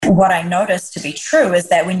what I noticed to be true is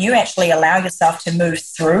that when you actually allow yourself to move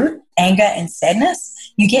through anger and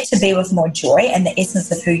sadness, you get to be with more joy and the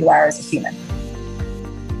essence of who you are as a human.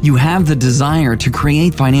 You have the desire to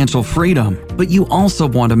create financial freedom, but you also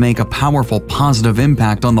want to make a powerful, positive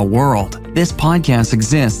impact on the world. This podcast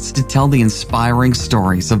exists to tell the inspiring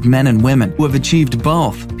stories of men and women who have achieved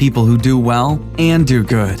both, people who do well and do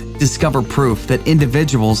good. Discover proof that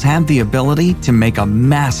individuals have the ability to make a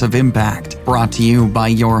massive impact. Brought to you by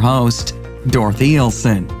your host, Dorothy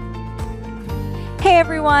Ilson. Hey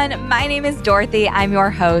everyone, my name is Dorothy. I'm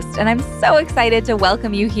your host, and I'm so excited to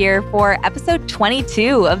welcome you here for episode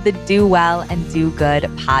 22 of the Do Well and Do Good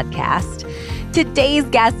podcast. Today's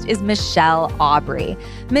guest is Michelle Aubrey.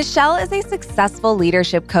 Michelle is a successful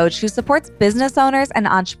leadership coach who supports business owners and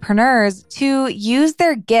entrepreneurs to use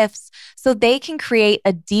their gifts so they can create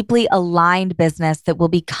a deeply aligned business that will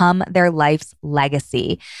become their life's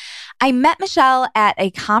legacy. I met Michelle at a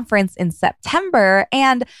conference in September,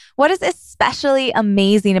 and what is especially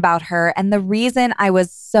amazing about her, and the reason I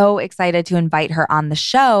was so excited to invite her on the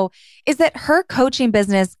show, is that her coaching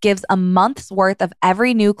business gives a month's worth of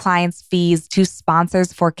every new client's fees to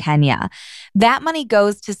Sponsors for Kenya. That money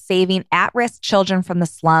goes to saving at-risk children from the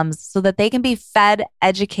slums so that they can be fed,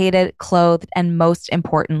 educated, clothed, and most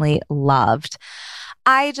importantly, loved.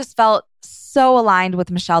 I just felt so aligned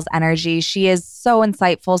with Michelle's energy. She is so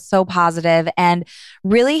insightful, so positive, and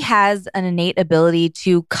really has an innate ability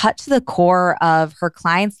to cut to the core of her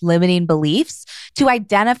clients' limiting beliefs to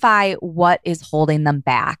identify what is holding them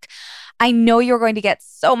back. I know you're going to get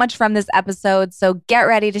so much from this episode, so get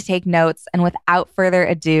ready to take notes. And without further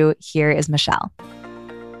ado, here is Michelle.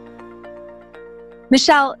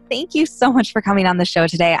 Michelle, thank you so much for coming on the show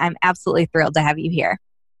today. I'm absolutely thrilled to have you here.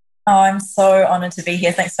 Oh, I'm so honored to be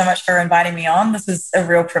here. Thanks so much for inviting me on. This is a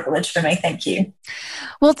real privilege for me. Thank you.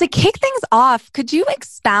 Well, to kick things off, could you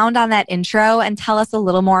expound on that intro and tell us a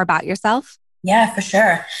little more about yourself? Yeah, for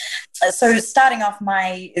sure. So starting off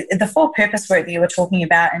the full purpose work that you were talking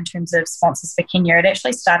about in terms of Sponsors for Kenya, it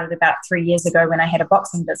actually started about 3 years ago when I had a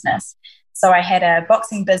boxing business. So I had a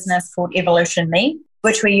boxing business called Evolution Me,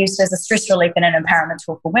 which we used as a stress relief and an empowerment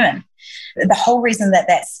tool for women. The whole reason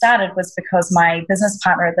that started was because my business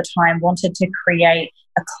partner at the time wanted to create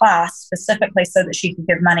a class specifically so that she could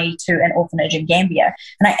give money to an orphanage in Gambia.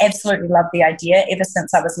 And I absolutely loved the idea. Ever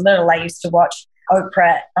since I was little, I used to watch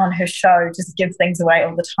Oprah on her show just give things away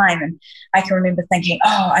all the time. And I can remember thinking,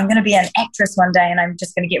 oh, I'm going to be an actress one day and I'm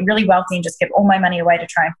just going to get really wealthy and just give all my money away to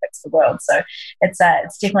try and fix the world. So it's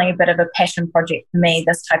definitely a bit of a passion project for me,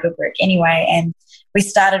 this type of work anyway. And we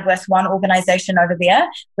started with one organization over there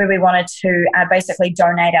where we wanted to basically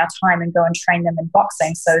donate our time and go and train them in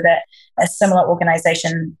boxing, so that a similar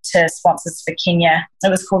organization to Sponsors for Kenya, it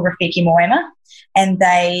was called Rafiki Moema, and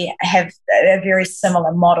they have a very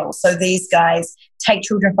similar model. So these guys take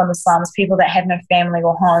children from the slums, people that have no family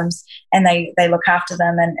or homes, and they look after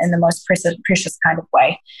them in the most precious kind of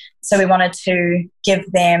way. So we wanted to give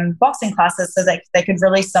them boxing classes so that they could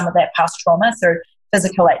release some of that past trauma through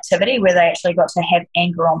physical activity, where they actually got to have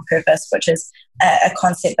anger on purpose, which is a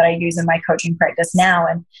concept that I use in my coaching practice now.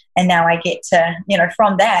 And now I get to,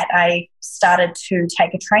 from that, I started to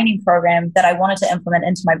take a training program that I wanted to implement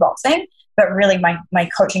into my boxing. But really, my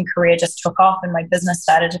coaching career just took off and my business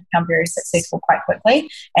started to become very successful quite quickly.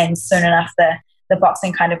 And soon enough, the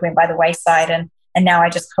boxing kind of went by the wayside, and now I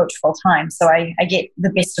just coach full time. So I get the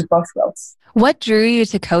best of both worlds. What drew you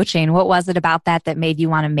to coaching? What was it about that made you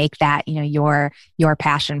want to make that, your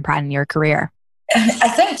passion, pride in your career? I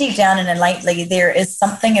think deep down and innately, there is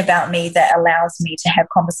something about me that allows me to have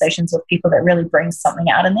conversations with people that really brings something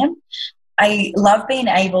out in them. I love being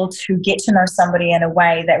able to get to know somebody in a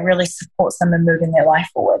way that really supports them in moving their life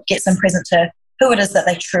forward, gets them present to who it is that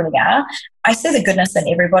they truly are. I see the goodness in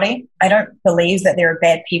everybody. I don't believe that there are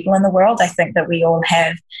bad people in the world. I think that we all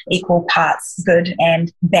have equal parts good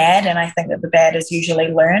and bad, and I think that the bad is usually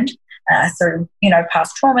learned through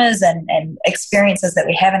past traumas and experiences that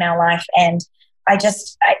we have in our life. And I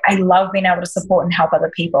love being able to support and help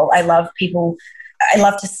other people. I love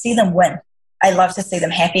to see them win. I love to see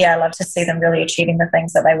them happy. I love to see them really achieving the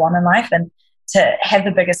things that they want in life and to have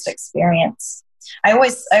the biggest experience. I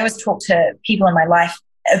always talk to people in my life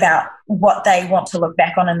about what they want to look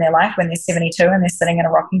back on in their life when they're 72 and they're sitting in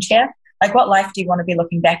a rocking chair. Like, what life do you want to be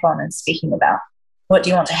looking back on and speaking about? What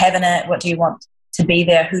do you want to have in it? What do you want to be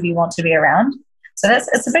there? Who do you want to be around? So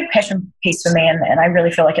it's a big passion piece for me, and I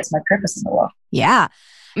really feel like it's my purpose in the world. Yeah.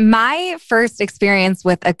 My first experience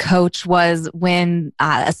with a coach was when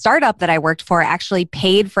a startup that I worked for actually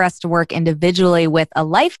paid for us to work individually with a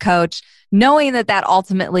life coach, knowing that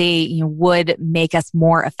ultimately would make us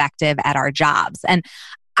more effective at our jobs. And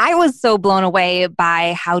I was so blown away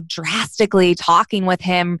by how drastically talking with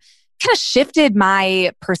him kind of shifted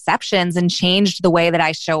my perceptions and changed the way that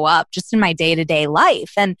I show up just in my day-to-day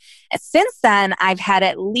life. And since then, I've had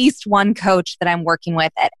at least one coach that I'm working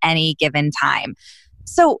with at any given time.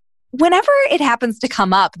 So whenever it happens to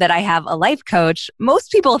come up that I have a life coach, most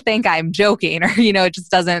people think I'm joking or, it just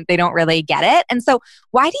they don't really get it. And so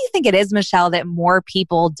why do you think it is, Michelle, that more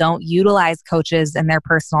people don't utilize coaches in their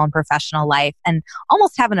personal and professional life and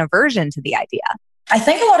almost have an aversion to the idea? I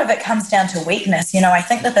think a lot of it comes down to weakness. I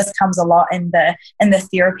think that this comes a lot in the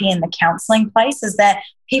therapy and the counseling place, is that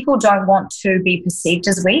people don't want to be perceived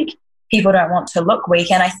as weak. People don't want to look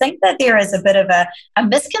weak. And I think that there is a bit of a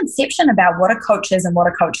misconception about what a coach is and what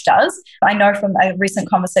a coach does. I know from a recent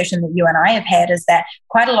conversation that you and I have had is that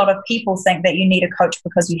quite a lot of people think that you need a coach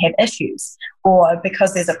because you have issues or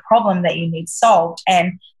because there's a problem that you need solved.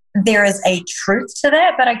 And there is a truth to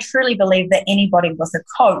that, but I truly believe that anybody with a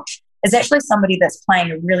coach is actually somebody that's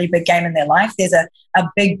playing a really big game in their life. There's a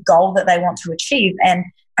big goal that they want to achieve. And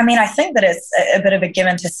I think that it's a bit of a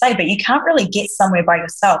given to say, but you can't really get somewhere by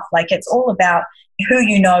yourself. Like, it's all about who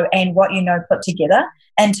you know and what you know put together,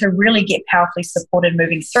 and to really get powerfully supported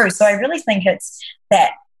moving through. So I really think it's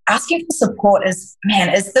that asking for support it's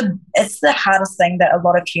the hardest thing that a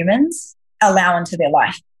lot of humans allow into their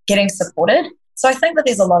life, getting supported. So I think that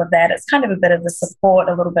there's a lot of that. It's kind of a bit of the support,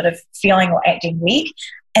 a little bit of feeling or acting weak,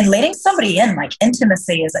 and letting somebody in. Like,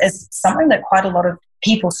 intimacy is something that quite a lot of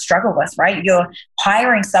people struggle with, right? You're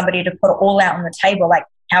hiring somebody to put it all out on the table. Like,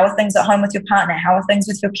 how are things at home with your partner? How are things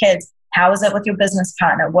with your kids? How is it with your business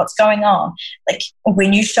partner? What's going on? Like,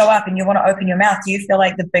 when you show up and you want to open your mouth, do you feel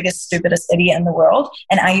like the biggest, stupidest idiot in the world?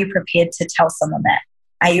 And are you prepared to tell someone that?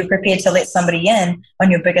 Are you prepared to let somebody in on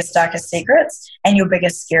your biggest, darkest secrets and your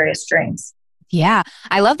biggest, scariest dreams? Yeah,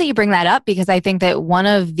 I love that you bring that up, because I think that one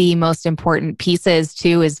of the most important pieces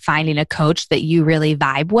too is finding a coach that you really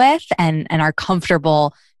vibe with and are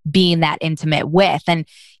comfortable being that intimate with. And,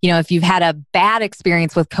 if you've had a bad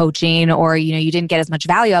experience with coaching or, you didn't get as much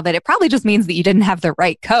value of it, it probably just means that you didn't have the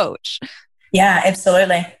right coach. Yeah,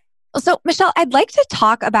 absolutely. So, Michelle, I'd like to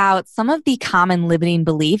talk about some of the common limiting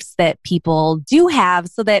beliefs that people do have,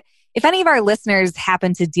 so that if any of our listeners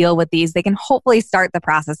happen to deal with these, they can hopefully start the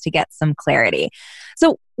process to get some clarity.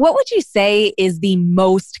 So what would you say is the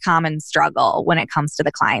most common struggle when it comes to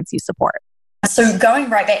the clients you support? So going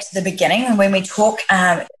right back to the beginning, and when we talk,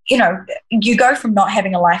 you go from not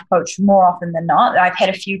having a life coach more often than not. I've had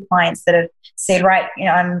a few clients that have said, right,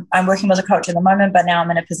 I'm working with a coach at the moment, but now I'm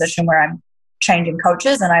in a position where I'm changing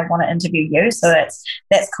coaches and I want to interview you. So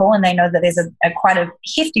that's cool. And they know that there's quite a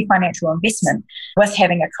hefty financial investment with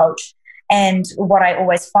having a coach. And what I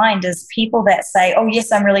always find is people that say, oh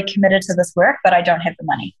yes, I'm really committed to this work, but I don't have the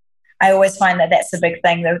money. I always find that that's the big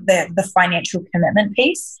thing, the financial commitment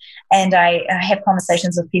piece. And I have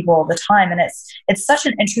conversations with people all the time, and it's such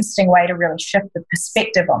an interesting way to really shift the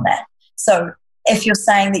perspective on that. So if you're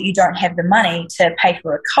saying that you don't have the money to pay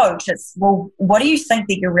for a coach, it's, well, what do you think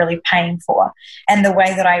that you're really paying for? And the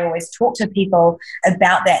way that I always talk to people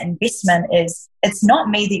about that investment is, it's not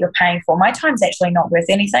me that you're paying for. My time's actually not worth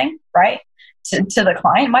anything, right? To the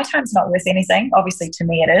client, my time's not worth anything. Obviously, to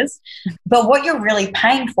me it is. But what you're really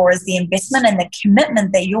paying for is the investment and the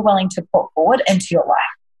commitment that you're willing to put forward into your life.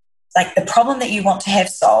 Like, the problem that you want to have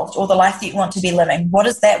solved or the life that you want to be living, what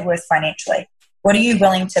is that worth financially? What are you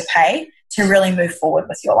willing to pay to really move forward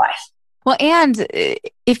with your life? Well, and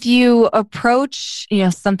if you approach,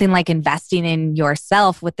 something like investing in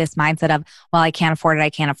yourself with this mindset of, well, I can't afford it,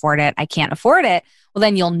 I can't afford it, I can't afford it, well,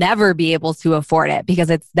 then you'll never be able to afford it,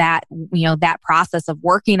 because it's that, that process of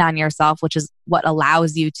working on yourself, which is what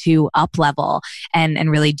allows you to up level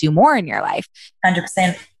and really do more in your life.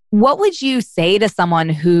 100%. What would you say to someone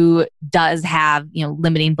who does have,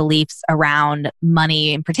 limiting beliefs around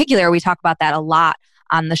money in particular? We talk about that a lot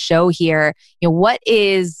on the show here. What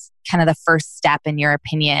is kind of the first step, in your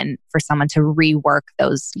opinion, for someone to rework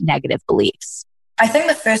those negative beliefs? I think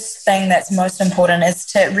the first thing that's most important is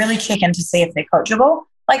to really check in to see if they're coachable.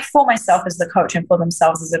 Like, for myself as the coach and for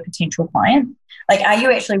themselves as a potential client. Like, are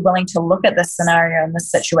you actually willing to look at this scenario and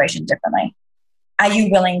this situation differently? Are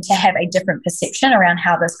you willing to have a different perception around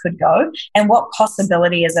how this could go, and what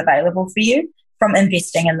possibility is available for you from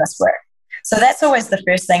investing in this work? So that's always the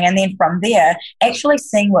first thing. And then from there, actually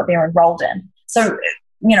seeing what they're enrolled in. So,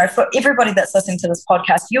 for everybody that's listening to this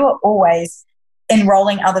podcast, you're always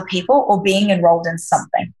enrolling other people or being enrolled in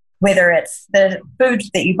something, whether it's the food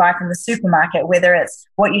that you buy from the supermarket, whether it's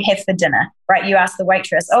what you have for dinner, right? You ask the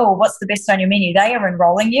waitress, oh, what's the best on your menu? They are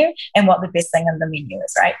enrolling you in what the best thing on the menu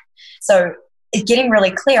is, right? So getting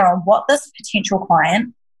really clear on what this potential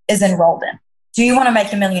client is enrolled in. Do you want to make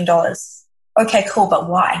 $1,000,000? Okay, cool, but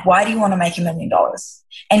why? Why do you want to make $1,000,000?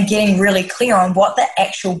 And getting really clear on what the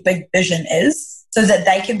actual big vision is so that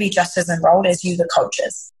they can be just as enrolled as you, the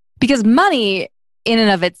coaches. Because money in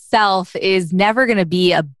and of itself is never going to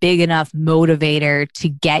be a big enough motivator to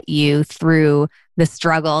get you through the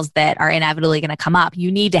struggles that are inevitably going to come up.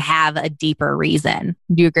 You need to have a deeper reason.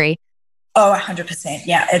 Do you agree? Oh, 100%.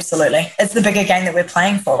 Yeah, absolutely. It's the bigger game that we're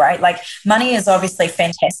playing for, right? Like, money is obviously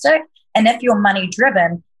fantastic. And if you're money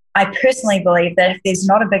driven, I personally believe that if there's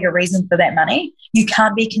not a bigger reason for that money, you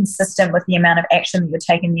can't be consistent with the amount of action that you're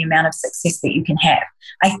taking, the amount of success that you can have.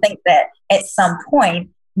 I think that at some point,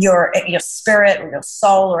 your spirit or your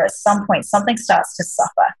soul, or at some point, something starts to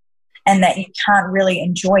suffer, and that you can't really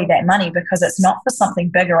enjoy that money because it's not for something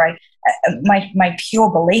bigger. My pure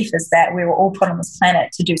belief is that we were all put on this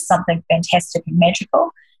planet to do something fantastic and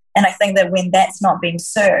magical. And I think that when that's not being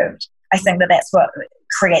served, I think that that's what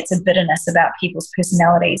creates a bitterness about people's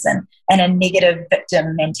personalities and a negative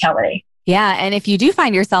victim mentality. Yeah. And if you do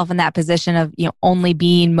find yourself in that position of, only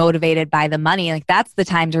being motivated by the money, like that's the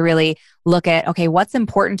time to really look at, okay, what's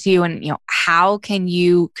important to you, and, how can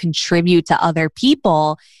you contribute to other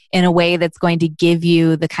people in a way that's going to give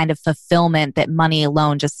you the kind of fulfillment that money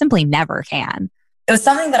alone just simply never can. It was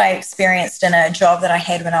something that I experienced in a job that I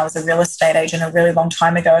had when I was a real estate agent a really long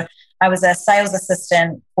time ago. I was a sales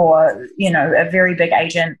assistant for, a very big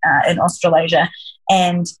agent in Australasia.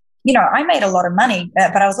 And I made a lot of money,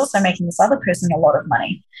 but I was also making this other person a lot of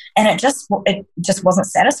money. And it just wasn't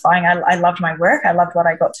satisfying. I loved my work. I loved what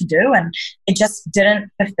I got to do. And it just didn't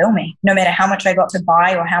fulfill me. No matter how much I got to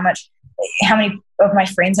buy or how many of my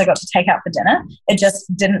friends I got to take out for dinner, it just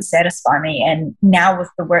didn't satisfy me. And now with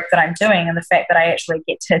the work that I'm doing and the fact that I actually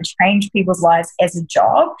get to change people's lives as a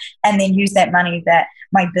job and then use that money that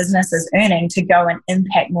my business is earning to go and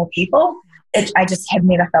impact more people, I just have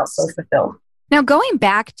never felt so fulfilled. Now, going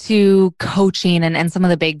back to coaching and some of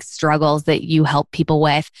the big struggles that you help people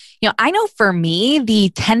with, I know for me, the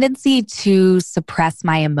tendency to suppress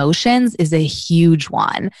my emotions is a huge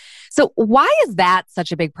one. So why is that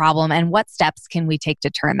such a big problem, and what steps can we take to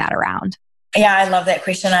turn that around? Yeah, I love that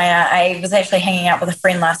question. I was actually hanging out with a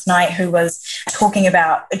friend last night who was talking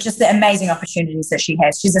about just the amazing opportunities that she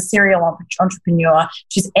has. She's a serial entrepreneur.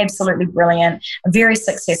 She's absolutely brilliant, very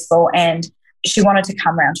successful, and she wanted to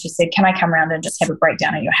come around. She said, "Can I come around and just have a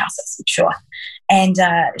breakdown at your house?" I said, "Sure." And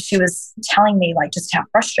she was telling me just how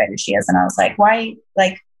frustrated she is. And I was like, "Why?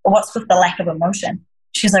 What's with the lack of emotion?"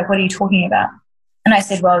 She's like, "What are you talking about?" And I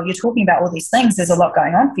said, "Well, you're talking about all these things. There's a lot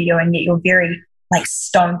going on for you, and yet you're very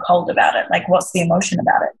stone cold about it. What's the emotion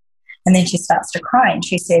about it?" And then she starts to cry. And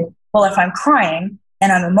she said, "Well, if I'm crying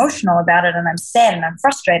and I'm emotional about it and I'm sad and I'm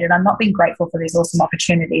frustrated, I'm not being grateful for these awesome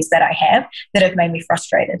opportunities that I have that have made me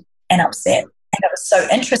frustrated and upset." And it was so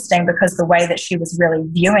interesting because the way that she was really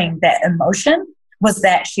viewing that emotion was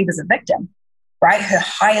that she was a victim, right? Her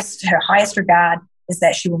highest regard is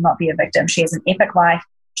that she will not be a victim. She has an epic life.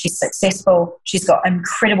 She's successful. She's got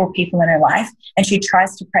incredible people in her life, and she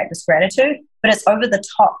tries to practice gratitude, but it's over the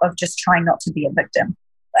top of just trying not to be a victim.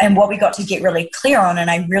 And what we got to get really clear on, and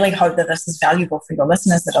I really hope that this is valuable for your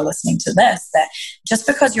listeners that are listening to this, that just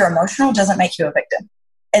because you're emotional doesn't make you a victim.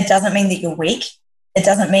 It doesn't mean that you're weak. It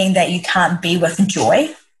doesn't mean that you can't be with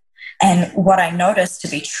joy. And what I noticed to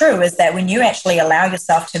be true is that when you actually allow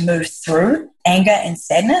yourself to move through anger and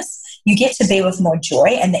sadness, you get to be with more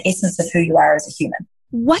joy and the essence of who you are as a human.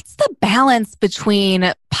 What's the balance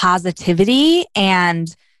between positivity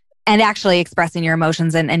and actually expressing your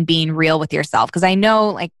emotions and being real with yourself? Because I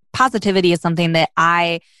know positivity is something that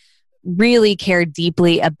I really care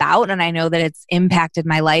deeply about. And I know that it's impacted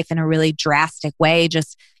my life in a really drastic way,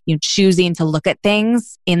 just choosing to look at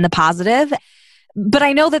things in the positive. But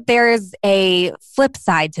I know that there is a flip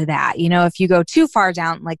side to that. If you go too far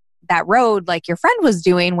down that road, like your friend was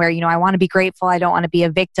doing, where, I want to be grateful, I don't want to be a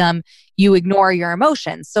victim, you ignore your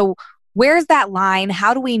emotions. So where's that line?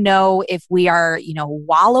 How do we know if we are,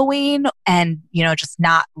 wallowing and, just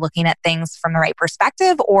not looking at things from the right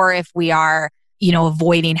perspective, or if we are,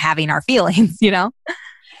 avoiding having our feelings,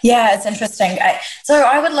 Yeah, it's interesting. So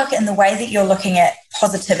I would look in the way that you're looking at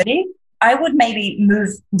positivity. I would maybe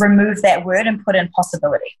remove that word and put in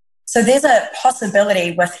possibility. So there's a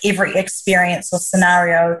possibility with every experience or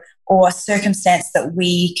scenario or circumstance that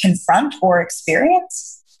we confront or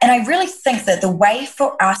experience. And I really think that the way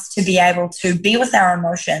for us to be able to be with our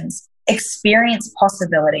emotions, experience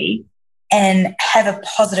possibility, and have a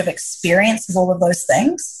positive experience of all of those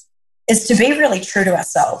things is to be really true to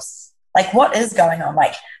ourselves. What is going on?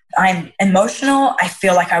 I'm emotional. I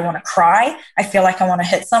feel like I want to cry. I feel like I want to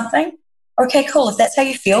hit something. Okay, cool. If that's how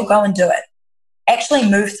you feel, go and do it. actually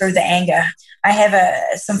move through the anger. I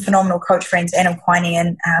have some phenomenal coach friends, Adam Quiney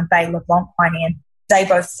and Bay LeBlanc Quiney, and they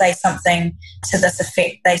both say something to this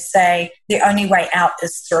effect. They say the only way out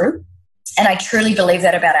is through. And I truly believe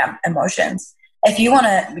that about our emotions. If you want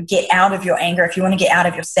to get out of your anger, if you want to get out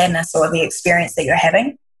of your sadness or the experience that you're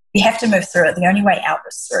having, you have to move through it. The only way out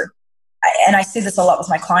is through. And I see this a lot with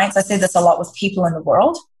my clients. I see this a lot with people in the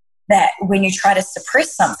world, that when you try to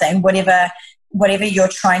suppress something, whatever you're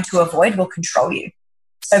trying to avoid will control you.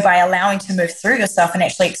 So by allowing to move through yourself and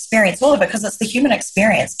actually experience all of it, because it's the human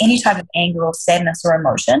experience, any type of anger or sadness or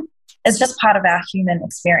emotion is just part of our human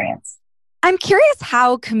experience. I'm curious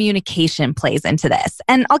how communication plays into this.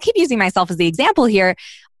 And I'll keep using myself as the example here.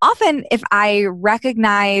 Often, if I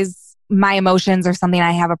recognize my emotions or something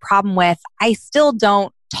I have a problem with, I still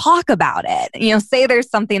don't talk about it. Say there's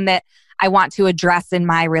something that I want to address in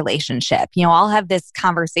my relationship. I'll have this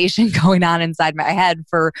conversation going on inside my head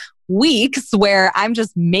for weeks where I'm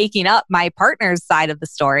just making up my partner's side of the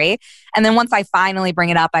story. And then once I finally bring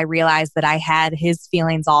it up, I realize that I had his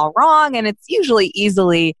feelings all wrong, and it's usually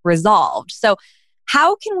easily resolved. So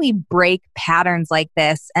how can we break patterns like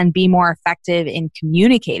this and be more effective in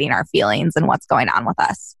communicating our feelings and what's going on with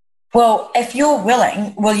us? Well, if you're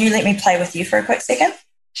willing, will you let me play with you for a quick second?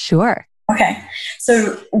 Sure. Okay.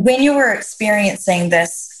 So when you were experiencing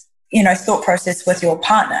this, thought process with your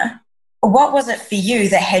partner, what was it for you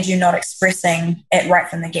that had you not expressing it right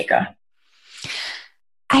from the get-go?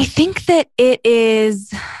 I think that it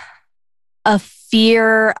is a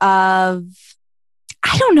fear of,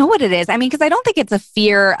 I don't know what it is. Because I don't think it's a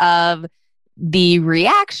fear of the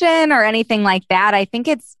reaction or anything like that. I think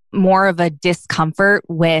it's more of a discomfort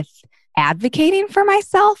with advocating for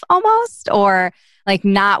myself almost, or like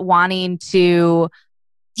not wanting to,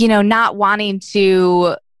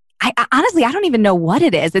 honestly, I don't even know what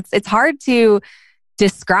it is. It's hard to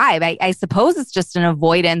describe. I suppose it's just an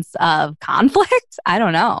avoidance of conflict. I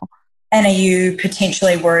don't know. And are you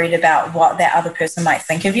potentially worried about what that other person might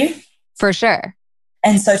think of you? For sure.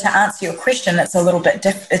 And so to answer your question, it's a little bit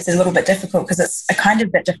difficult because it's a kind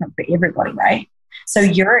of bit different for everybody, right? So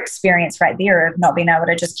your experience right there of not being able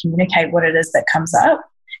to just communicate what it is that comes up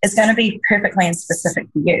is going to be perfectly and specific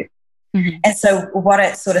for you. Mm-hmm. And so what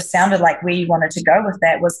it sort of sounded like where you wanted to go with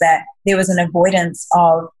that was that there was an avoidance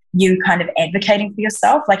of you kind of advocating for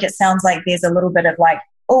yourself. Like it sounds like there's a little bit of like,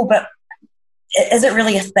 oh, but is it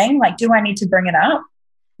really a thing? Like, do I need to bring it up?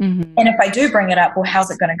 Mm-hmm. And if I do bring it up, well, how's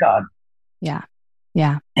it going to go? Yeah.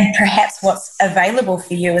 Yeah. And perhaps what's available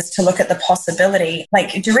for you is to look at the possibility.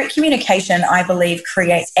 Like direct communication, I believe,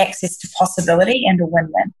 creates access to possibility and a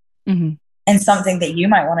win-win. Mm-hmm. And something that you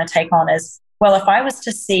might want to take on is, well, if I was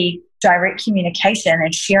to see direct communication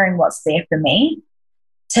and sharing what's there for me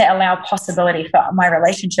to allow possibility for my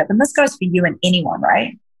relationship, and this goes for you and anyone,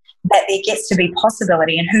 right? That there gets to be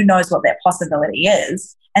possibility, and who knows what that possibility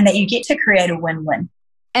is, and that you get to create a win-win.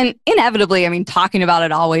 And inevitably, talking about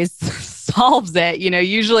it always solves it,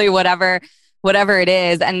 usually whatever it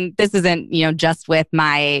is. And this isn't, just with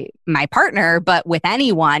my partner, but with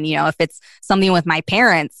anyone, if it's something with my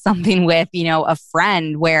parents, something with, a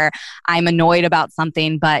friend where I'm annoyed about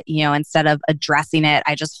something, but, instead of addressing it,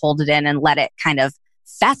 I just hold it in and let it kind of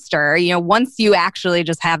fester. Once you actually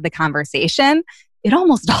just have the conversation, it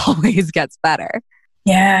almost always gets better.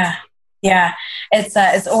 Yeah. Yeah.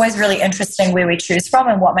 It's always really interesting where we choose from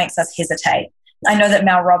and what makes us hesitate. I know that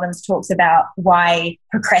Mel Robbins talks about why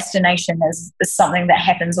procrastination is something that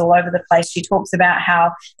happens all over the place. She talks about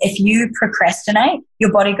how if you procrastinate,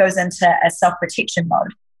 your body goes into a self-protection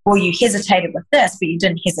mode. Well, you hesitated with this, but you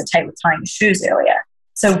didn't hesitate with tying your shoes earlier.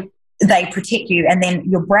 So they protect you. And then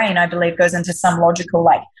your brain, I believe, goes into some logical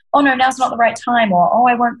like, oh no, now's not the right time, or oh,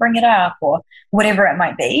 I won't bring it up, or whatever it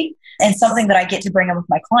might be. And something that I get to bring in with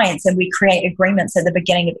my clients, and we create agreements at the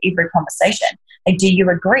beginning of every conversation. Like, do you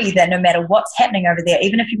agree that no matter what's happening over there,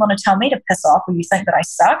 even if you want to tell me to piss off, or you think that I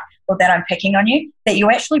suck, or that I'm picking on you, that you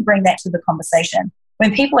actually bring that to the conversation.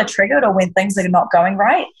 When people are triggered or when things are not going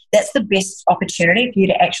right, that's the best opportunity for you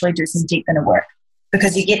to actually do some deep inner work,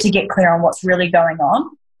 because you get to get clear on what's really going on.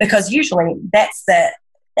 Because usually that's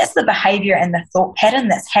the behavior and the thought pattern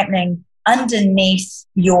that's happening underneath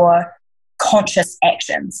your conscious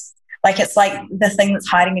actions. Like it's like the thing that's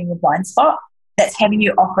hiding in your blind spot that's having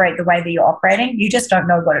you operate the way that you're operating. You just don't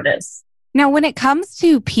know what it is. Now, when it comes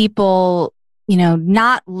to people,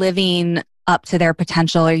 not living up to their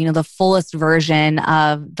potential or, the fullest version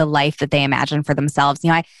of the life that they imagine for themselves,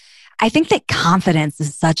 I think that confidence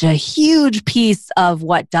is such a huge piece of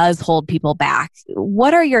what does hold people back.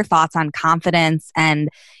 What are your thoughts on confidence and,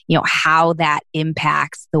 how that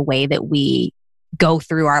impacts the way that we go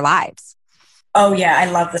through our lives? Oh, yeah, I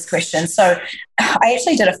love this question. So I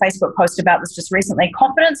actually did a Facebook post about this just recently.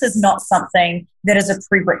 Confidence is not something that is a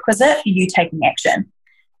prerequisite for you taking action.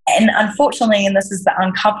 And unfortunately, and this is the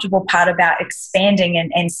uncomfortable part about expanding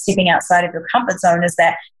and stepping outside of your comfort zone, is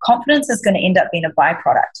that confidence is going to end up being a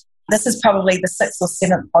byproduct. This is probably the 6th or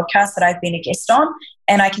 7th podcast that I've been a guest on.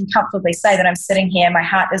 And I can comfortably say that I'm sitting here, my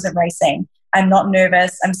heart isn't racing. I'm not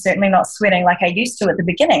nervous. I'm certainly not sweating like I used to at the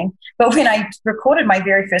beginning. But when I recorded my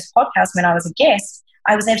very first podcast when I was a guest,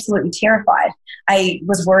 I was absolutely terrified. I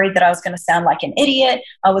was worried that I was going to sound like an idiot.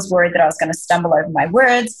 I was worried that I was going to stumble over my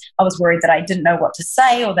words. I was worried that I didn't know what to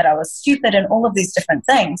say or that I was stupid and all of these different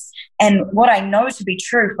things. And what I know to be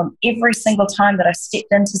true from every single time that I've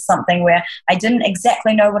stepped into something where I didn't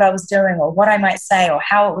exactly know what I was doing or what I might say or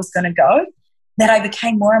how it was going to go, that I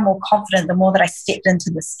became more and more confident the more that I stepped into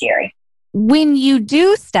the scary. When you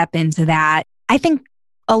do step into that, I think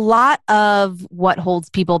a lot of what holds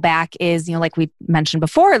people back is, like we mentioned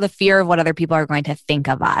before, the fear of what other people are going to think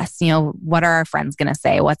of us. What are our friends going to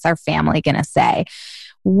say? What's our family going to say?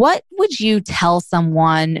 What would you tell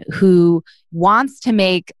someone who wants to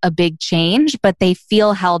make a big change, but they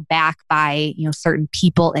feel held back by, certain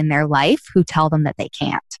people in their life who tell them that they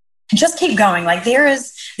can't? Just keep going. Like there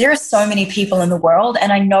are so many people in the world.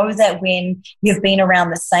 And I know that when you've been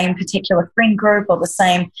around the same particular friend group or the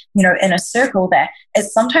same, inner circle, that it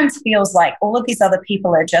sometimes feels like all of these other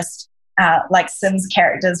people are just like Sims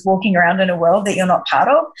characters walking around in a world that you're not part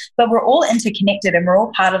of. But we're all interconnected and we're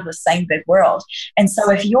all part of the same big world. And so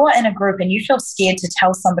if you're in a group and you feel scared to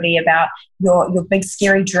tell somebody about your big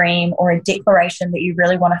scary dream or a declaration that you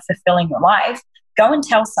really want to fulfill in your life, go and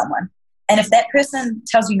tell someone. And if that person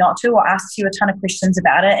tells you not to or asks you a ton of questions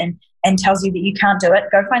about it and tells you that you can't do it,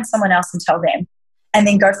 go find someone else and tell them. And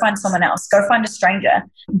then go find someone else. Go find a stranger.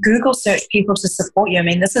 Google search people to support you. I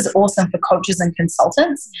mean, this is awesome for coaches and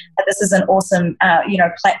consultants. This is an awesome,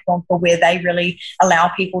 platform for where they really allow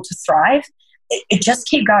people to thrive. It just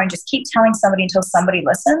keep going. Just keep telling somebody until somebody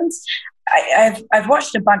listens. I've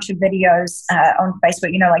watched a bunch of videos on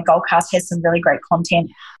Facebook. Like Goldcast has some really great content.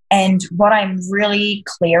 And what I'm really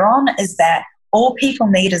clear on is that all people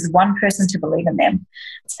need is one person to believe in them.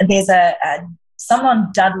 There's someone,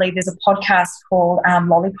 Dudley, there's a podcast called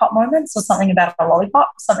Lollipop Moments or something about a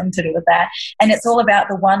lollipop, something to do with that. And it's all about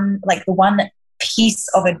the one piece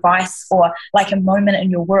of advice or like a moment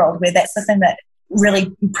in your world where that's the thing that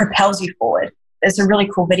really propels you forward. It's a really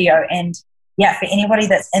cool video. And yeah, for anybody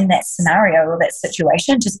that's in that scenario or that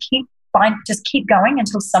situation, just keep going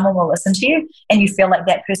until someone will listen to you and you feel like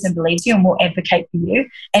that person believes you and will advocate for you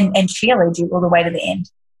and cheerlead you all the way to the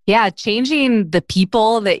end. Yeah, changing the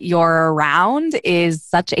people that you're around is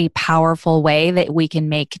such a powerful way that we can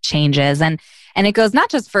make changes. And it goes not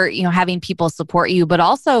just for, having people support you, but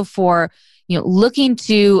also for, looking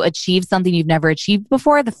to achieve something you've never achieved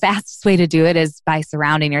before. The fastest way to do it is by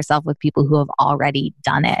surrounding yourself with people who have already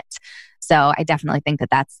done it. So I definitely think that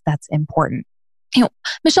that's important.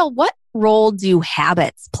 Michelle, what role do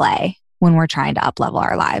habits play when we're trying to up-level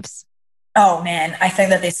our lives? Oh man, I think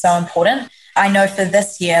that they're so important. I know for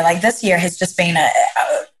this year has just been a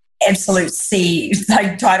absolute sea,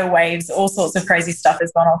 like tidal waves, all sorts of crazy stuff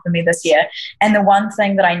has gone on for me this year. And the one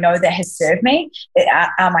thing that I know that has served me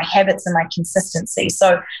are my habits and my consistency.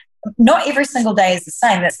 So not every single day is the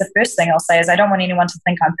same. That's the first thing I'll say is I don't want anyone to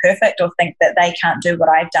think I'm perfect or think that they can't do what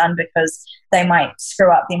I've done because they might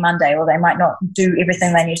screw up their Monday or they might not do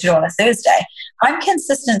everything they need to do on a Thursday. I'm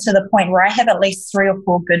consistent to the point where I have at least 3 or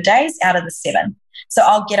 4 good days out of the 7. So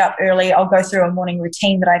I'll get up early. I'll go through a morning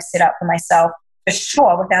routine that I've set up for myself. For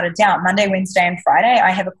sure, without a doubt, Monday, Wednesday, and Friday, I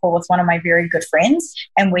have a call with one of my very good friends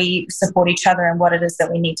and we support each other in what it is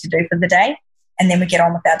that we need to do for the day. And then we get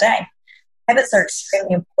on with our day. Habits are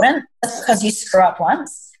extremely important. Just because you screw up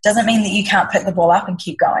once doesn't mean that you can't pick the ball up and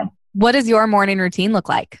keep going. What does your morning routine look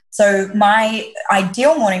like? So my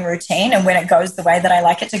ideal morning routine, and when it goes the way that I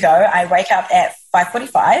like it to go, I wake up at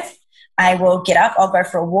 5:45. I will get up. I'll go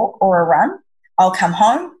for a walk or a run. I'll come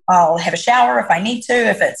home. I'll have a shower if I need to.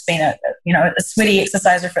 If it's been a sweaty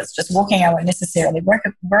exercise, or if it's just walking, I won't necessarily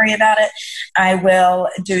worry about it. I will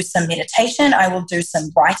do some meditation. I will do some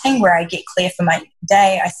writing where I get clear for my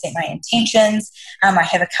day. I set my intentions. I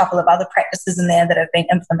have a couple of other practices in there that have been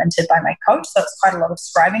implemented by my coach. So it's quite a lot of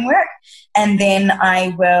scribing work. And then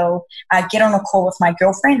I will get on a call with my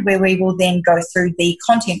girlfriend where we will then go through the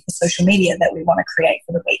content for social media that we want to create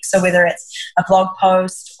for the week. So whether it's a blog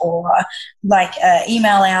post or like an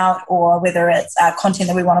email out, or whether it's content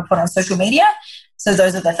that we want to put on social media. So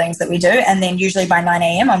those are the things that we do. And then usually by 9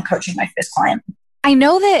 a.m., I'm coaching my first client. I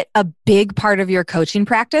know that a big part of your coaching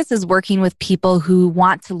practice is working with people who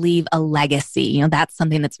want to leave a legacy. That's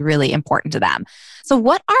something that's really important to them. So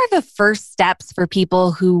what are the first steps for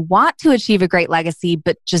people who want to achieve a great legacy,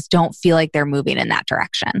 but just don't feel like they're moving in that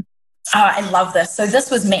direction? Oh, I love this. So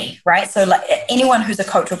this was me, right? So like anyone who's a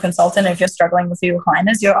coach or consultant, if you're struggling with who your client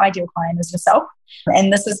is, your ideal client is yourself.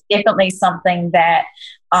 And this was definitely something that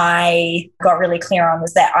I got really clear on,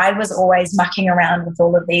 was that I was always mucking around with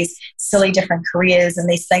all of these silly different careers and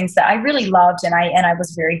these things that I really loved and I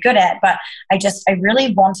was very good at. But I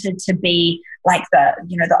really wanted to be like the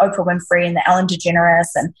Oprah Winfrey and the Ellen DeGeneres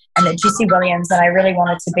and the Jesse Williams. And I really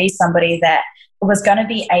wanted to be somebody that was going to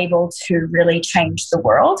be able to really change the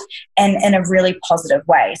world and in a really positive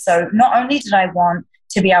way. So not only did I want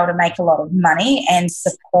to be able to make a lot of money and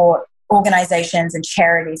support organizations and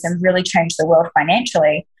charities and really change the world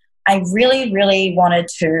financially, I really, really wanted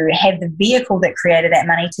to have the vehicle that created that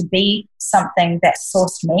money to be something that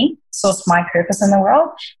sourced my purpose in the world,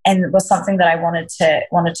 and was something that I wanted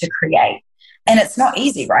to create. And it's not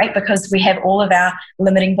easy, right? Because we have all of our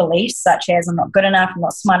limiting beliefs, such as I'm not good enough, I'm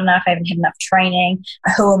not smart enough, I haven't had enough training,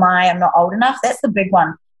 who am I, I'm not old enough. That's the big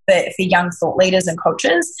one for young thought leaders and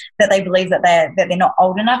coaches, that they believe that they're not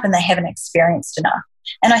old enough and they haven't experienced enough.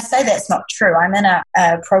 And I say that's not true. I'm in a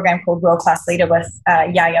program called World Class Leader with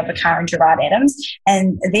Yaya Bakar and Gerard Adams,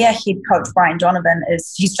 and their head coach, Brian Donovan,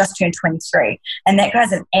 he's just turned 23. And that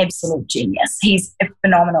guy's an absolute genius. He's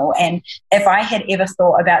phenomenal. And if I had ever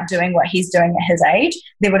thought about doing what he's doing at his age,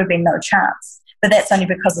 there would have been no chance. But that's only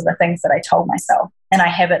because of the things that I told myself. And I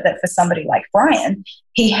have it that for somebody like Brian,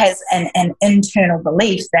 he has an internal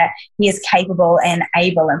belief that he is capable and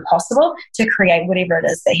able and possible to create whatever it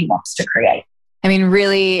is that he wants to create. I mean,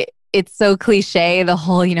 really, it's so cliche, the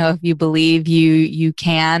whole, if you believe you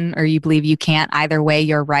can, or you believe you can't, either way,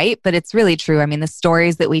 you're right. But it's really true. I mean, the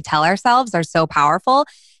stories that we tell ourselves are so powerful.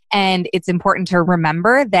 And it's important to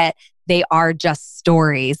remember that they are just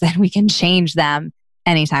stories and we can change them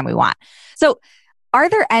anytime we want. So are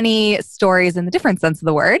there any stories, in the different sense of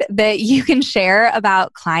the word, that you can share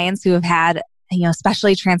about clients who have had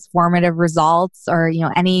especially transformative results, or,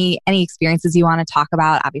 any experiences you want to talk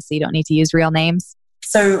about? Obviously, you don't need to use real names.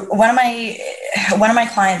 So one of my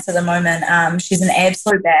clients at the moment, she's an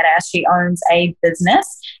absolute badass. She owns a business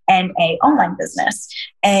and an online business.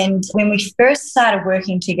 And when we first started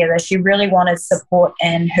working together, she really wanted support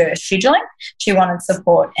in her scheduling. She wanted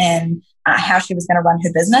support in how she was going to run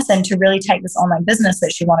her business, and to really take this online business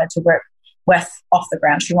that she wanted to work with off the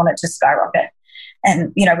ground. She wanted to skyrocket.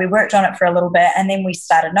 And, we worked on it for a little bit, and then we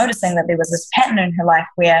started noticing that there was this pattern in her life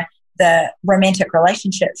where the romantic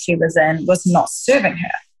relationship she was in was not serving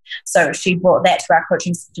her. So she brought that to our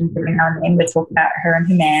coaching sessions every now and then. We'd talk about her and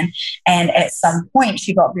her man. And at some point,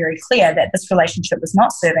 she got very clear that this relationship was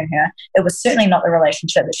not serving her. It was certainly not the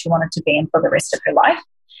relationship that she wanted to be in for the rest of her life.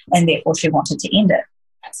 And therefore, she wanted to end it.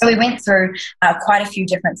 So we went through quite a few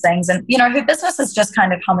different things. And, her business is just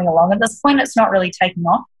kind of humming along at this point. It's not really taking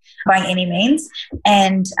off by any means.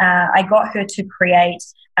 And I got her to create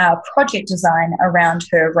a project design around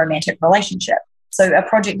her romantic relationship. So a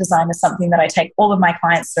project design is something that I take all of my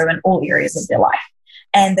clients through in all areas of their life.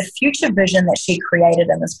 And the future vision that she created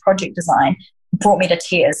in this project design brought me to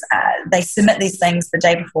tears. They submit these things the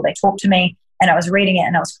day before they talk to me. And I was reading it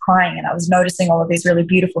and I was crying, and I was noticing all of these really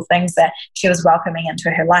beautiful things that she was welcoming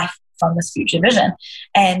into her life from this future vision.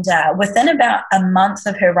 And within about a month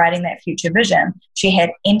of her writing that future vision, she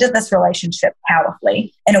had ended this relationship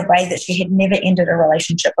powerfully in a way that she had never ended a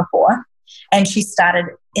relationship before. And she started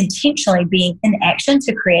intentionally being in action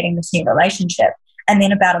to creating this new relationship. And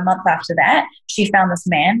then about a month after that, she found this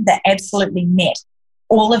man that absolutely met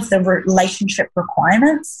all of the relationship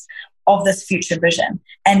requirements of this future vision.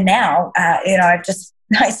 And now, I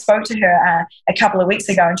spoke to her a couple of weeks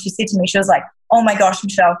ago, and she said to me, she was like, "Oh my gosh,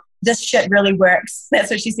 Michelle, this shit really works." That's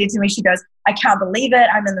what she said to me. She goes, "I can't believe it.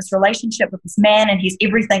 I'm in this relationship with this man, and he's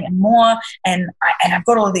everything and more. And I've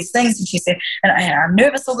got all of these things." And she said, and I'm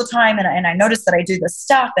nervous all the time. And I notice that I do this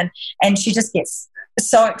stuff. And she just gets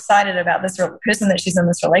so excited about this person that she's in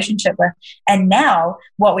this relationship with. And now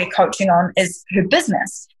what we're coaching on is her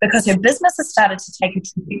business, because her business has started to take a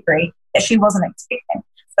trajectory that she wasn't expecting.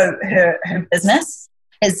 So her business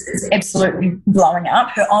is absolutely blowing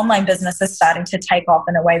up. Her online business is starting to take off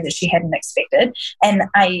in a way that she hadn't expected. And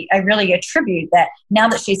I really attribute that now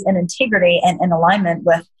that she's in integrity and in alignment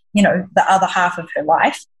with, the other half of her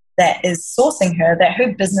life that is sourcing her, that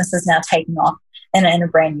her business is now taking off in a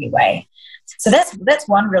brand new way. So that's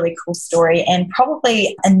one really cool story. And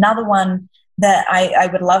probably another one that I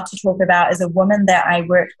would love to talk about is a woman that I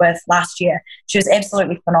worked with last year. She was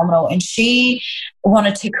absolutely phenomenal. And she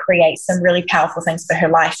wanted to create some really powerful things for her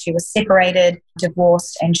life. She was separated,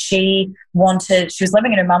 divorced, and she was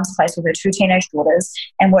living in her mum's place with her 2 teenage daughters.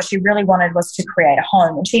 And what she really wanted was to create a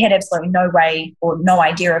home. And she had absolutely no way or no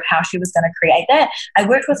idea of how she was going to create that. I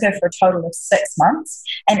worked with her for a total of 6 months.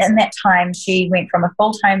 And in that time, she went from a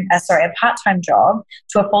part-time job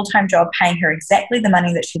to a full-time job paying her exactly the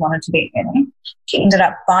money that she wanted to be earning. She ended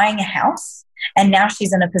up buying a house. And now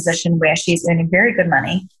she's in a position where she's earning very good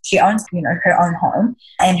money. She owns, her own home,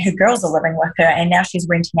 and her girls are living with her. And now she's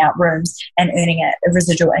renting out rooms and earning a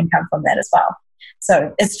residual income from that as well.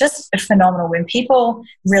 So it's just phenomenal when people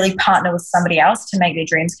really partner with somebody else to make their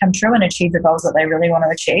dreams come true and achieve the goals that they really want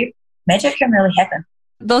to achieve. Magic can really happen.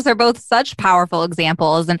 Those are both such powerful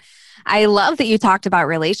examples. And I love that you talked about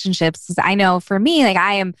relationships, because I know for me,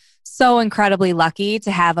 I am so incredibly lucky to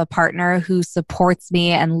have a partner who supports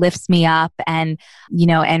me and lifts me up and,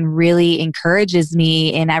 and really encourages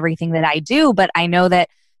me in everything that I do. But I know that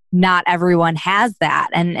not everyone has that.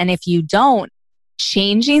 And if you don't,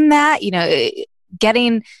 changing that,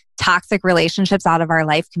 getting toxic relationships out of our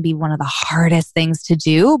life can be one of the hardest things to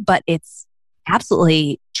do, but it's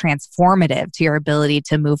absolutely transformative to your ability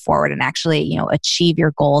to move forward and actually, achieve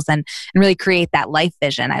your goals and really create that life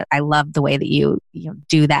vision. I love the way that you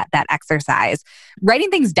do that exercise.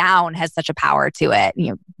 Writing things down has such a power to it.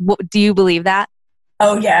 Do you believe that?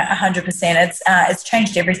 Oh yeah, 100%. It's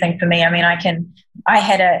changed everything for me. I mean, I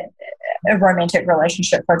had a romantic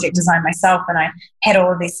relationship project designed myself, and I had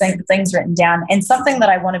all of these things written down. And something that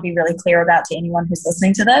I want to be really clear about to anyone who's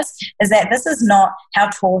listening to this is that this is not how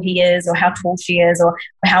tall he is or how tall she is or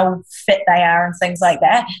how fit they are and things like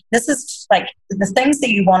that. This is like the things that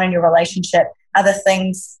you want in your relationship are the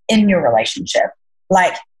things in your relationship,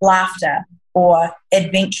 like laughter, or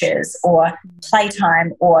adventures, or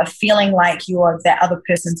playtime, or feeling like you're that other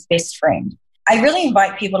person's best friend. I really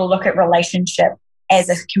invite people to look at relationship as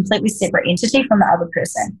a completely separate entity from the other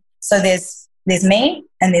person. So there's me,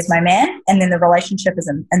 and there's my man, and then the relationship is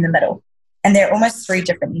in the middle. And they're almost 3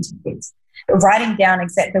 different entities. Writing down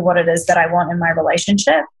exactly what it is that I want in my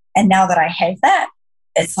relationship, and now that I have that,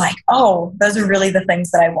 it's like, oh, those are really the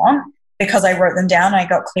things that I want, because I wrote them down, I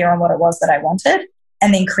got clear on what it was that I wanted,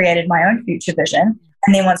 and then created my own future vision.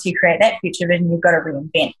 And then once you create that future vision, you've got to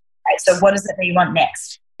reinvent. Right? So what is it that you want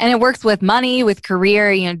next? And it works with money, with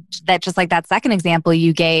career, that just like that second example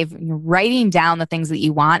you gave, writing down the things that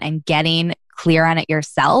you want and getting clear on it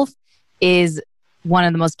yourself is one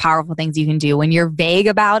of the most powerful things you can do. When you're vague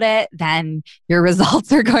about it, then your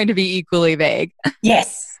results are going to be equally vague.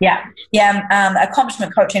 Yes. Yeah. Yeah.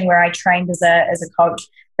 Accomplishment coaching, where I trained as a coach,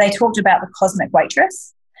 they talked about the cosmic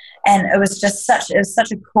waitress. And it was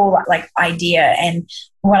such a cool idea. And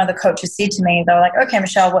one of the coaches said to me, they were like, okay,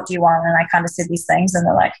 Michelle, what do you want? And I kind of said these things, and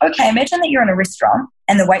they're like, okay, imagine that you're in a restaurant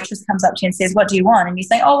and the waitress comes up to you and says, what do you want? And you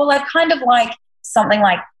say, oh, well, I'd kind of like something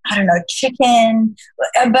like, I don't know, chicken,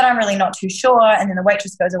 but I'm really not too sure. And then the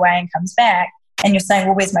waitress goes away and comes back, and you're saying,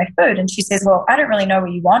 well, where's my food? And she says, well, I don't really know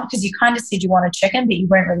what you want, because you kind of said you wanted chicken, but you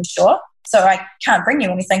weren't really sure. So I can't bring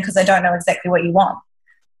you anything because I don't know exactly what you want.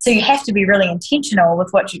 So you have to be really intentional with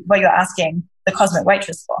what you're asking the cosmic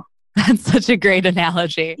waitress for. That's such a great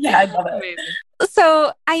analogy. Yeah, I love it. Amazing.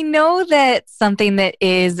 So I know that something that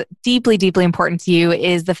is deeply, deeply important to you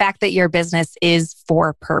is the fact that your business is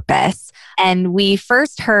for purpose. And we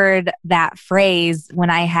first heard that phrase when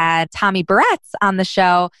I had Tommy Barrett's on the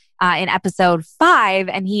show in episode 5.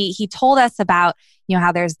 And he told us about,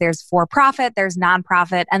 how there's for-profit, there's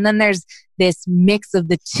nonprofit, and then there's this mix of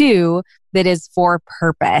the two that is for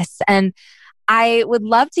purpose. And I would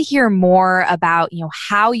love to hear more about,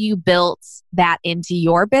 how you built that into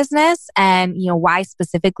your business and, why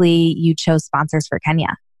specifically you chose Sponsors for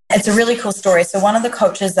Kenya. It's a really cool story. So one of the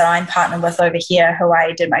coaches that I'm partnered with over here, who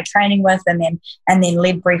I did my training with and then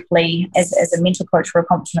led briefly as a mentor coach for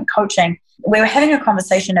accomplishment coaching, we were having a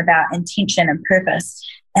conversation about intention and purpose.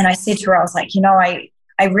 And I said to her, I was like,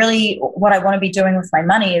 I really, what I want to be doing with my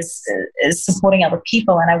money is supporting other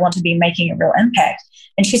people, and I want to be making a real impact.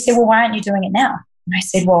 And she said, well, why aren't you doing it now? And I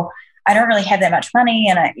said, well, I don't really have that much money,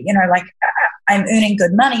 and I'm earning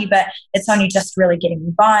good money, but it's only just really getting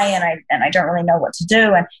me by, and I don't really know what to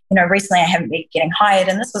do. And, recently I haven't been getting hired,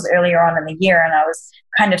 and this was earlier on in the year, and I was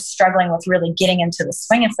kind of struggling with really getting into the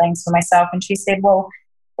swing of things for myself. And she said, well,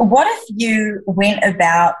 what if you went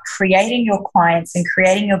about creating your clients and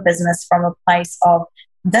creating your business from a place of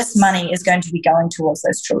this money is going to be going towards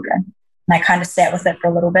those children? And I kind of sat with it for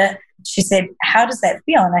a little bit. She said, how does that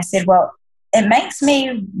feel? And I said, well, it makes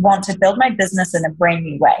me want to build my business in a brand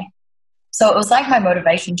new way. So it was like my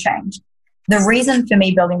motivation changed. The reason for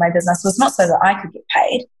me building my business was not so that I could get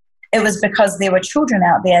paid. It was because there were children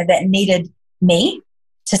out there that needed me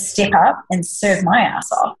to step up and serve my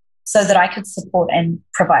ass off so that I could support and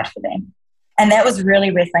provide for them. And that was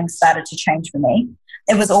really where things started to change for me.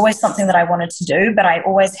 It was always something that I wanted to do, but I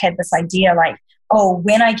always had this idea like, oh,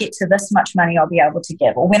 when I get to this much money, I'll be able to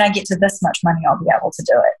give, or when I get to this much money, I'll be able to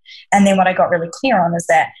do it. And then what I got really clear on is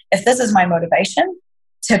that if this is my motivation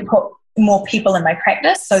to put more people in my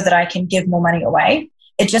practice so that I can give more money away,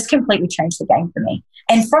 it just completely changed the game for me.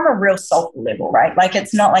 And from a real soulful level, right? Like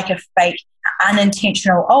it's not like a fake,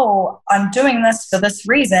 unintentional, oh, I'm doing this for this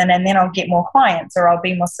reason and then I'll get more clients or I'll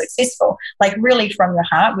be more successful. Like really from your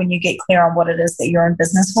heart, when you get clear on what it is that you're in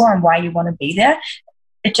business for and why you want to be there,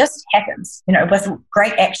 it just happens. You know, with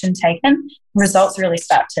great action taken, results really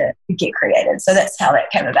start to get created. So that's how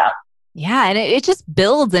that came about. Yeah. And it just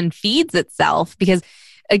builds and feeds itself because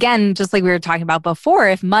again, just like we were talking about before,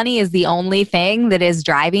 if money is the only thing that is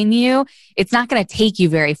driving you, it's not going to take you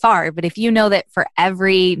very far. But if you know that for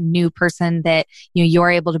every new person that you're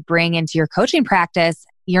able to bring into your coaching practice,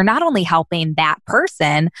 you're not only helping that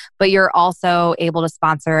person, but you're also able to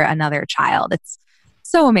sponsor another child. It's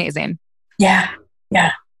so amazing. Yeah.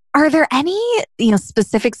 Yeah. Are there any,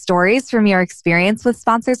 specific stories from your experience with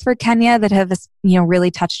Sponsors for Kenya that have, really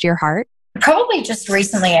touched your heart? Probably just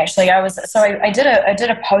recently, actually. I did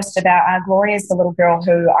a post about Gloria is the little girl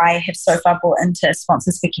who I have so far brought into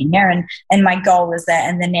Sponsors for Kenya, and my goal is that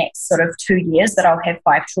in the next sort of 2 years that I'll have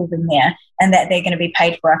 5 children there, and that they're going to be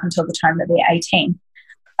paid for up until the time that they're 18.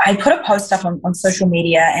 I put a post up on social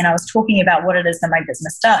media and I was talking about what it is that my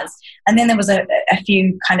business does. And then there was a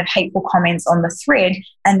few kind of hateful comments on the thread.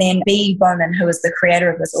 And then B. Bowman, who is the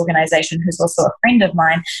creator of this organization, who's also a friend of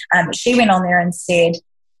mine, she went on there and said,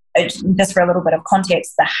 just for a little bit of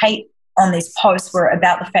context, the hate on these posts were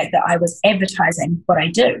about the fact that I was advertising what I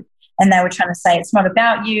do. And they were trying to say, it's not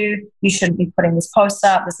about you. You shouldn't be putting this post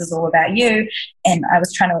up. This is all about you. And I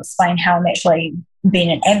was trying to explain how I'm actually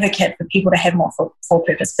being an advocate for people to have more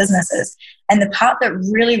for-purpose businesses. And the part that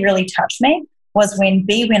really, really touched me was when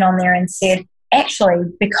B went on there and said, actually,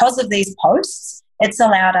 because of these posts, it's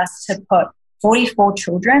allowed us to put 44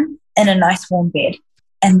 children in a nice warm bed.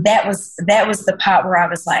 And that was the part where I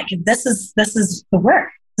was like, this is the work.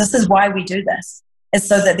 This is why we do this. It's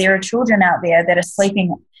so that there are children out there that are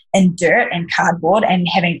sleeping in dirt and cardboard and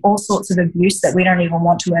having all sorts of abuse that we don't even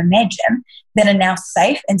want to imagine that are now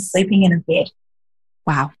safe and sleeping in a bed.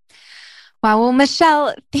 Wow. Well,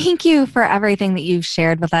 Michelle, thank you for everything that you've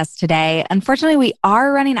shared with us today. Unfortunately, we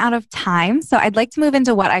are running out of time, so I'd like to move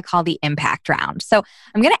into what I call the impact round. So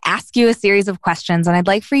I'm going to ask you a series of questions, and I'd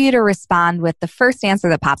like for you to respond with the first answer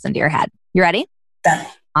that pops into your head. You ready? Done.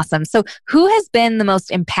 Awesome. So who has been the most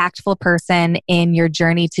impactful person in your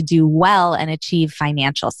journey to do well and achieve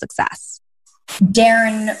financial success?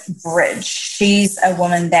 Darren Bridge. She's a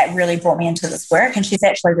woman that really brought me into this work, and she's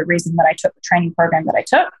actually the reason that I took the training program that I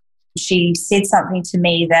took. She said something to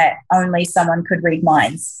me that only someone could read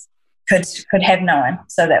minds could have known.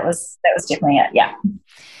 So that was definitely it. Yeah.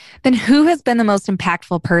 Then who has been the most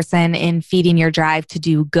impactful person in feeding your drive to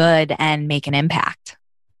do good and make an impact?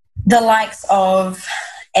 The likes of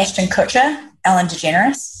Ashton Kutcher, Ellen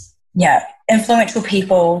DeGeneres. Yeah. Influential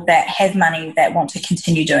people that have money that want to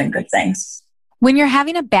continue doing good things. When you're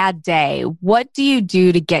having a bad day, what do you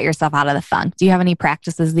do to get yourself out of the funk? Do you have any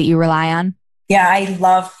practices that you rely on? Yeah, I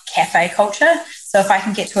love cafe culture. So if I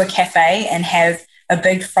can get to a cafe and have a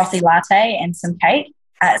big frothy latte and some cake,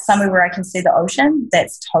 somewhere where I can see the ocean,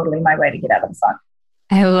 that's totally my way to get out of the funk.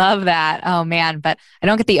 I love that. Oh man, but I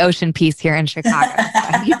don't get the ocean piece here in Chicago. So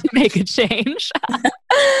I need to make a change.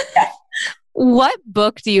 Yeah. What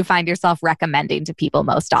book do you find yourself recommending to people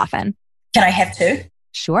most often? Can I have 2?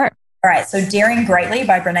 Sure. All right, so Daring Greatly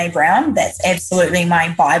by Brene Brown. That's absolutely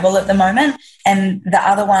my Bible at the moment. And the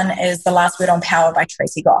other one is The Last Word on Power by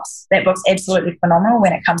Tracy Goss. That book's absolutely phenomenal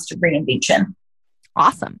when it comes to reinvention.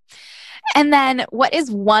 Awesome. And then what is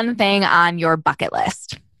one thing on your bucket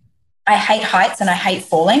list? I hate heights and I hate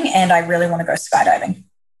falling, and I really want to go skydiving.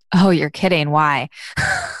 Oh, you're kidding. Why?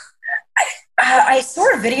 I saw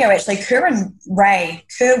a video actually. Kerwin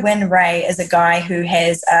Ray is a guy who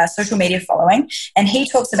has a social media following, and he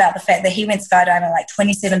talks about the fact that he went skydiving like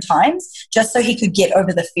 27 times just so he could get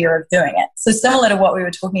over the fear of doing it. So similar to what we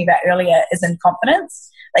were talking about earlier is in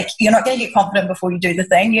confidence. Like you're not going to get confident before you do the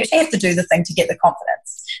thing. You actually have to do the thing to get the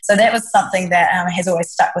confidence. So that was something that has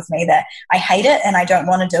always stuck with me, that I hate it and I don't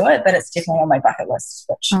want to do it, but it's definitely on my bucket list.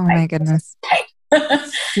 Which oh my goodness. Hate.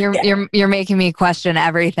 You're making me question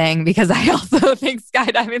everything, because I also think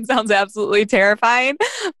skydiving sounds absolutely terrifying,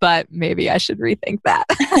 but maybe I should rethink that.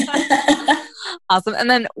 Awesome. And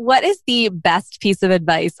then what is the best piece of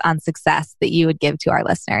advice on success that you would give to our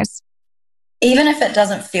listeners? Even if it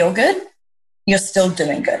doesn't feel good, you're still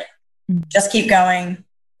doing good. Just keep going.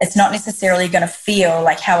 It's not necessarily going to feel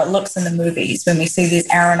like how it looks in the movies when we see these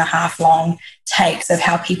hour-and-a-half long takes of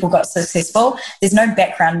how people got successful. There's no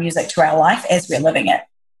background music to our life as we're living it.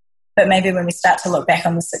 But maybe when we start to look back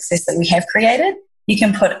on the success that we have created, you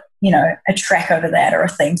can put, a track over that or a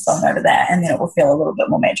theme song over that, and then it will feel a little bit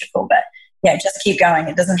more magical. But yeah, just keep going.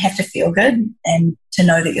 It doesn't have to feel good, and to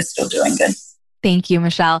know that you're still doing good. Thank you,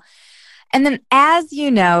 Michelle. And then, as you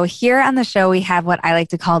know, here on the show, we have what I like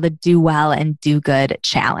to call the Do Well and Do Good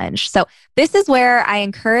Challenge. So this is where I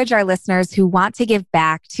encourage our listeners who want to give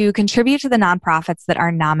back to contribute to the nonprofits that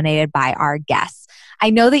are nominated by our guests. I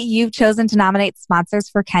know that you've chosen to nominate Sponsors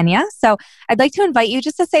for Kenya. So I'd like to invite you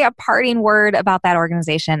just to say a parting word about that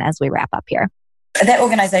organization as we wrap up here. That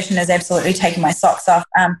organization has absolutely taken my socks off.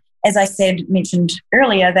 As I mentioned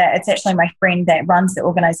earlier, that it's actually my friend that runs the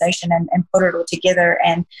organization and put it all together.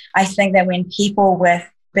 And I think that when people with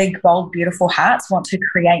big, bold, beautiful hearts want to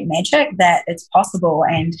create magic, that it's possible.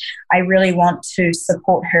 And I really want to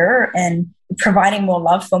support her in providing more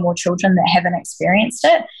love for more children that haven't experienced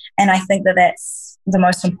it. And I think that that's the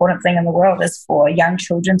most important thing in the world, is for young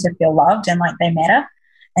children to feel loved and like they matter.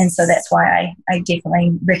 And so that's why I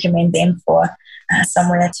definitely recommend them for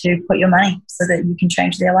somewhere to put your money so that you can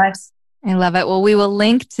change their lives. I love it. Well, we will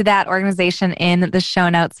link to that organization in the show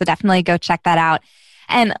notes, so definitely go check that out.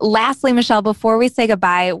 And lastly, Michelle, before we say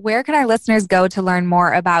goodbye, where can our listeners go to learn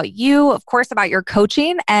more about you, of course, about your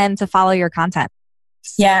coaching, and to follow your content?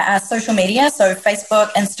 Yeah, social media. So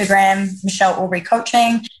Facebook, Instagram, Michelle Aubrey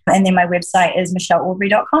Coaching. And then my website is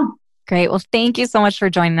michelleaubrey.com. Great. Well, thank you so much for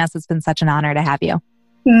joining us. It's been such an honor to have you.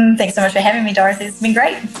 Thanks so much for having me, Dorothy. It's been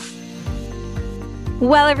great.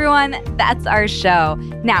 Well, everyone, that's our show.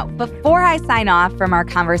 Now, before I sign off from our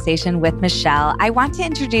conversation with Michelle, I want to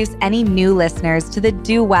introduce any new listeners to the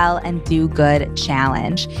Do Well and Do Good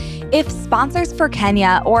Challenge. If Sponsors for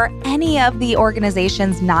Kenya or any of the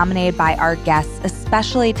organizations nominated by our guests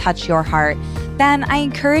especially touch your heart, then I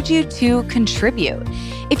encourage you to contribute.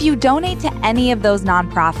 If you donate to any of those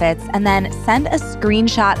nonprofits and then send a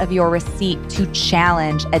screenshot of your receipt to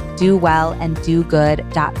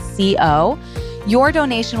challenge@dowellanddogood.co, your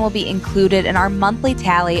donation will be included in our monthly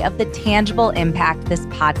tally of the tangible impact this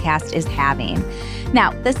podcast is having.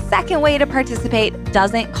 Now, the second way to participate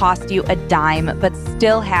doesn't cost you a dime, but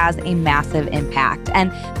still has a massive impact,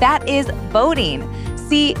 and that is voting.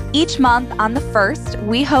 See, each month on the 1st,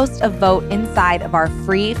 we host a vote inside of our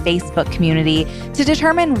free Facebook community to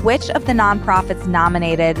determine which of the nonprofits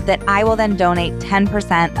nominated that I will then donate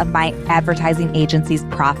 10% of my advertising agency's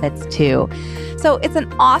profits to. So it's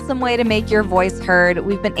an awesome way to make your voice heard.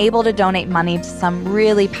 We've been able to donate money to some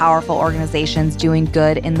really powerful organizations doing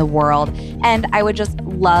good in the world, and I would just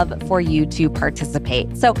love for you to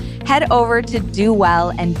participate. So head over to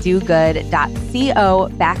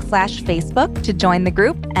dowellanddogood.co/Facebook to join the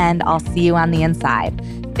group, and I'll see you on the inside.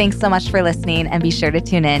 Thanks so much for listening, and be sure to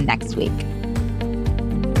tune in next week.